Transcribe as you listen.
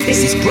This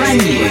is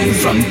brand new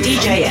from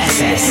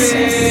DJSS.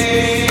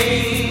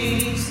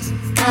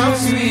 How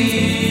sweet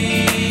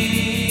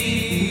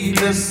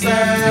the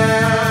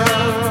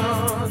sound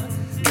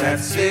that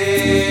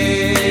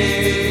saved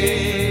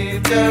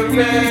the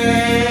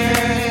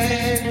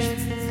wretch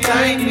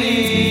like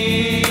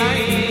me.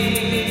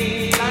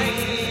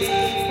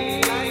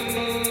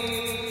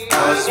 I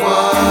was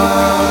lost,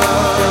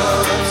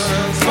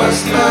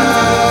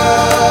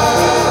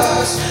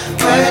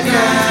 but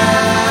now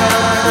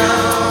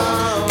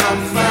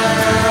I'm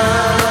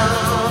found.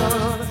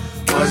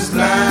 Was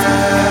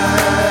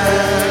blind,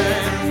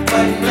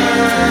 but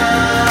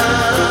now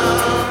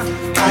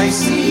I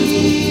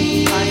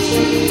see.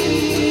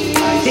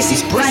 This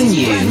is brand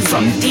new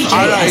from DJSS.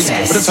 Alright,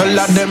 but it's a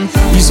lot of them.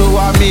 He's so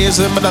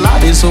amazing, but the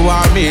lad is so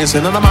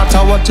amazing. And no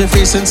matter what you're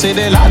facing, say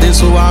the lad is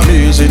so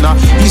amazing.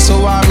 He's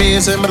so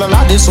amazing, but the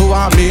lad is so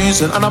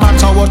amazing. And no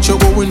matter what you're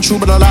going through,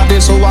 but the lad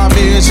is so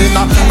amazing.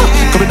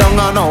 Could be down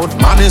and out,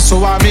 man is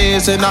so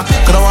amazing.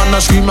 Could I wanna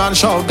scream and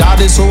shout,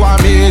 God is so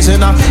amazing.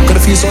 Could I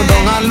feel so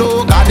down and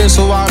low, God is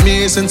so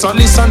amazing. So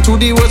listen to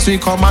the words we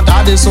come and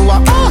God is so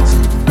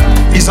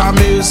He's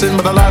amazing,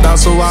 but the lad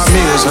is so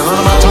amazing. And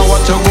no matter what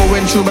you're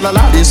going through, but the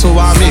lad is so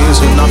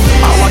amazing.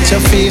 I watch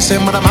your face,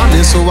 but the man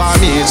is so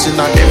amazing.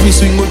 Every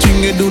single thing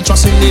you do,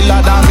 trust in the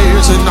lad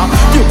amazing.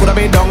 You could have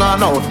been down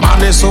and out,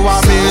 man is so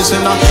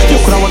amazing.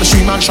 You could have wanna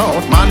scream and shout,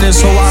 man is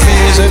so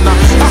amazing.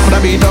 I could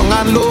have been down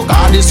and low,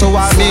 God is so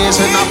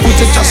amazing. Put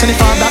your trust in the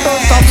Father,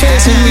 don't stop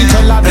facing me,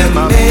 tell them.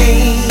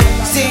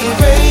 Amazing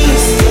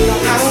grace,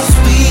 how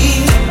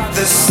sweet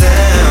the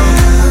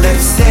sound that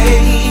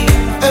saved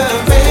a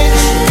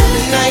wretch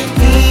like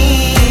me.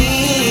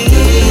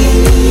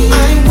 I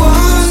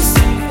once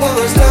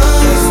was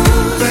lost,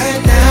 but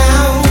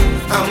now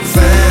I'm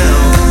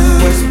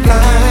found. Was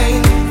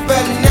blind,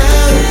 but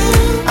now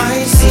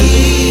I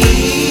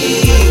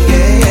see.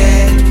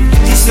 Yeah,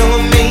 He's so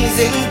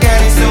amazing,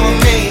 God is so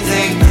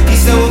amazing.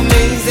 He's so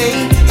amazing,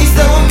 He's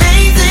so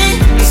amazing.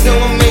 He's so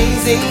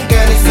amazing,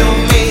 God is so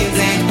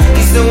amazing.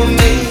 He's so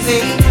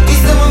amazing,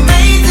 He's so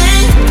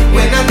amazing.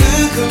 When I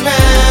look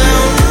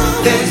around,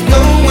 there's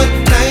no one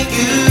like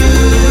you.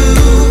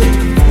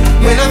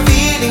 When I'm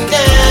feeling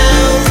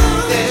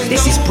down,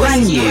 This is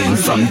brand new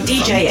from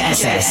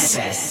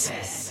DJSS.